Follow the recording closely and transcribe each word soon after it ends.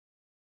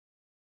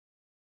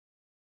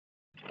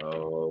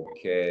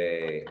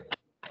Okay.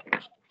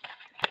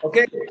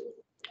 Okay.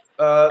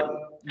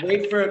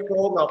 Wait for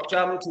Cole Ngọc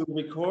to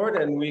record,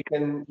 and we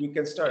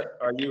can start.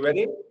 Are you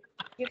ready?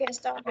 You can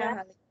start now, Yeah.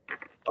 Halim.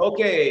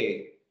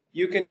 Okay.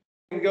 You can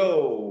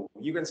go.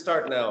 You can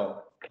start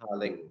now, Haling.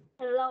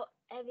 Hello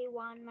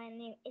everyone, my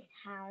name is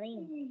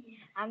Haling.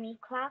 I'm in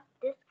class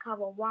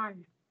Discover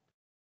 1.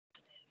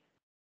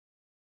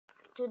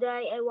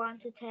 Today I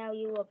want to tell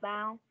you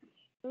about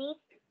needs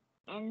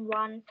and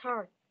one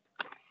thought.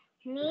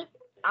 Needs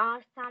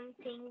are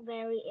something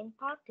very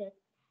important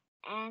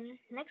and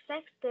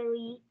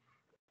necessary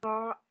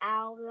for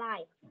our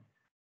life.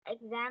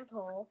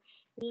 Example,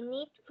 we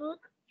need food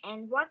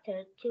and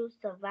water to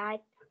survive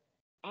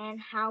and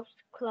house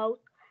clothes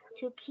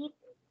to keep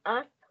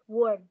us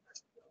warm.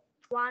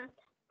 Wants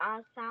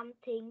are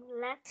something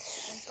less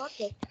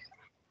important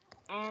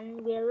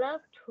and we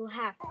love to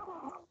have.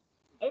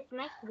 It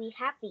makes me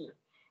happy.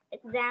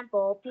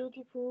 Example,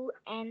 beautiful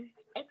and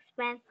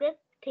expensive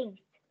things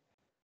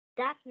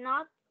that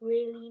not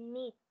really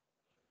need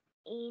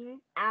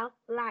in our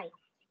life.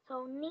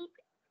 So needs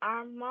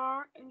are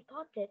more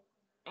important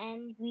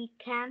and we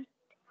can't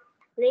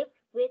live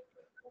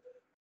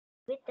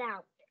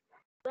without,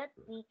 but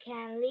we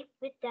can live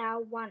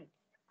without one.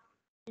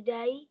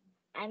 Today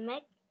I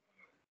make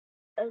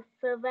a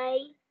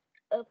survey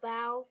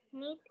about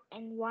needs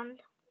and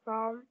wants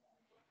from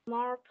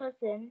more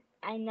person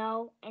I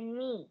know and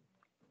me.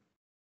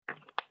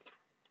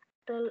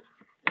 The,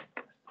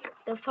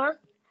 the first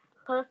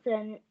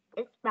person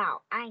is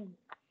Bảo Anh.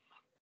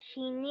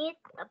 She needs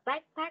a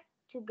backpack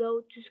to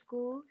go to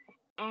school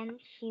and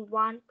she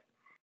wants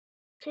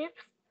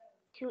chips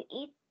to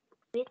eat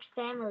with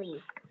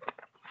family.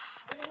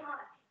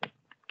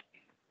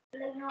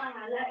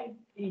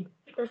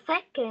 The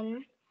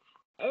second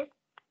is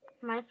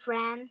my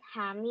friend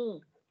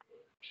Hami.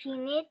 She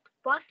needs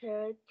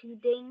water to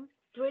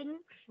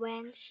drink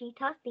when she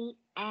thirsty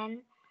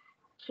and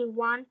she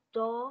wants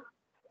doll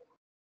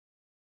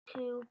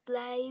to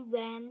play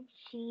when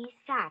she's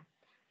sad.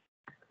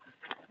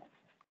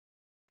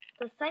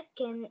 The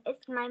second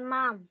is my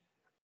mom.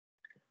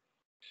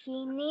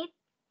 She needs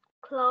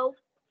clothes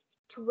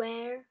to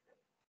wear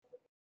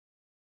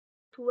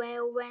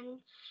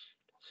when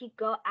she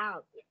go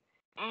out,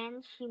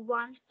 and she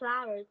wants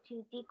flowers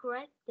to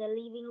decorate the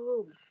living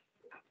room.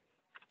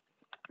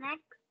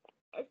 Next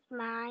is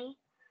my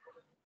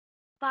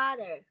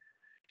father.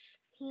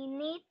 He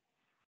needs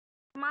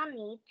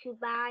money to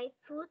buy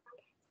food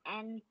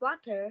and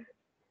water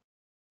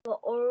for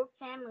our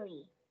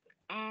family,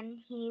 and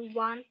he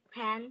wants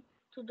pen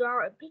to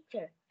draw a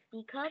picture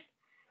because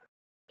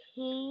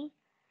he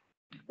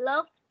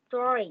loves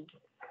drawing.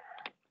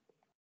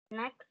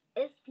 Next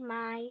is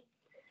my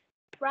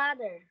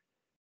brother.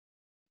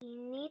 He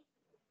needs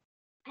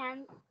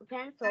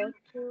pencil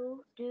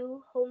to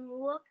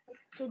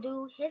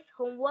do his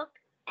homework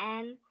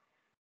and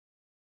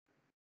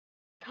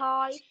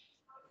toys,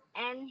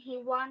 and he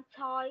wants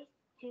toys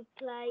to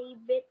play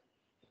with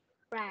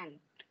friends.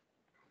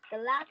 The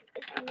last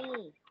is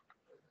me.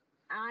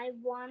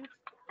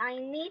 I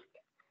need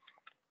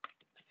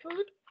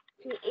food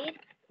to eat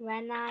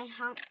when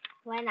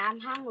I'm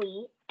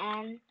hungry,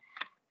 and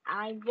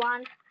I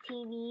want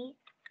TV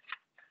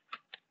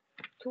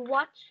to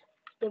watch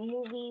the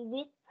movie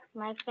with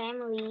my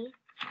family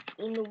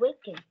in the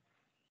weekend.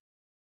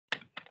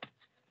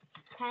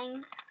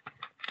 Thanks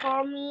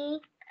for me.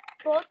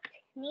 Both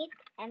need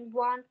and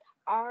want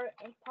are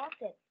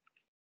important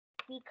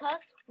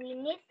because we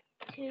need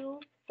to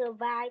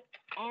survive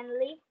and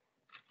live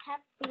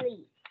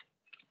happily.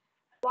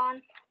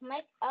 Want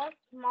make us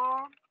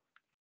more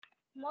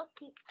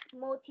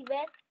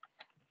motivated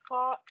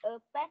for a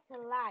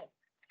better life.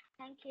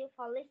 Thank you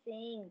for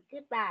listening.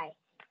 Goodbye.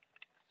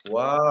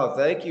 Wow,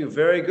 thank you.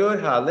 Very good,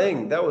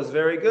 Haling. That was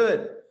very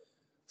good.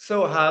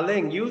 So,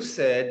 Haling, you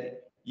said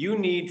you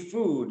need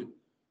food.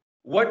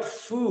 What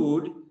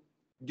food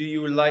do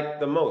you like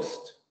the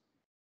most?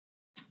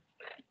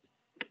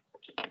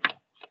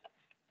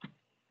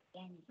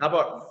 How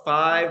about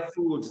five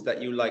foods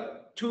that you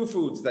like? Two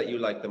foods that you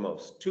like the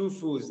most. Two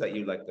foods that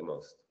you like the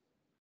most.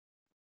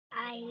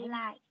 I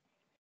like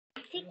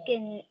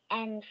chicken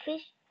and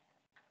fish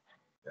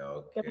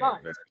the Okay,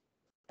 most.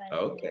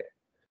 okay.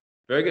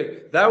 Very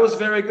good. That was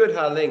very good,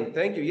 Haling.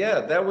 Thank you.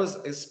 Yeah, that was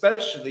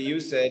especially you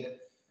said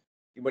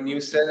when you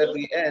said at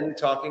the end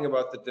talking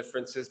about the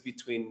differences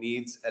between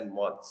needs and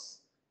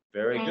wants.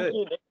 Very Thank good.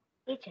 you,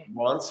 teacher.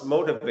 Wants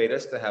motivate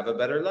us to have a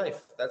better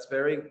life. That's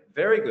very,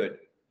 very good.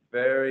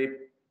 Very,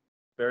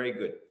 very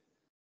good.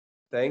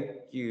 Thank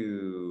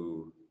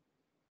you.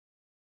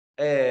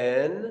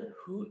 And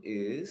who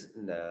is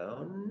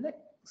now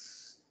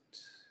next?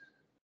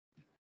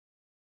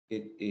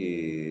 It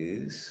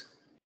is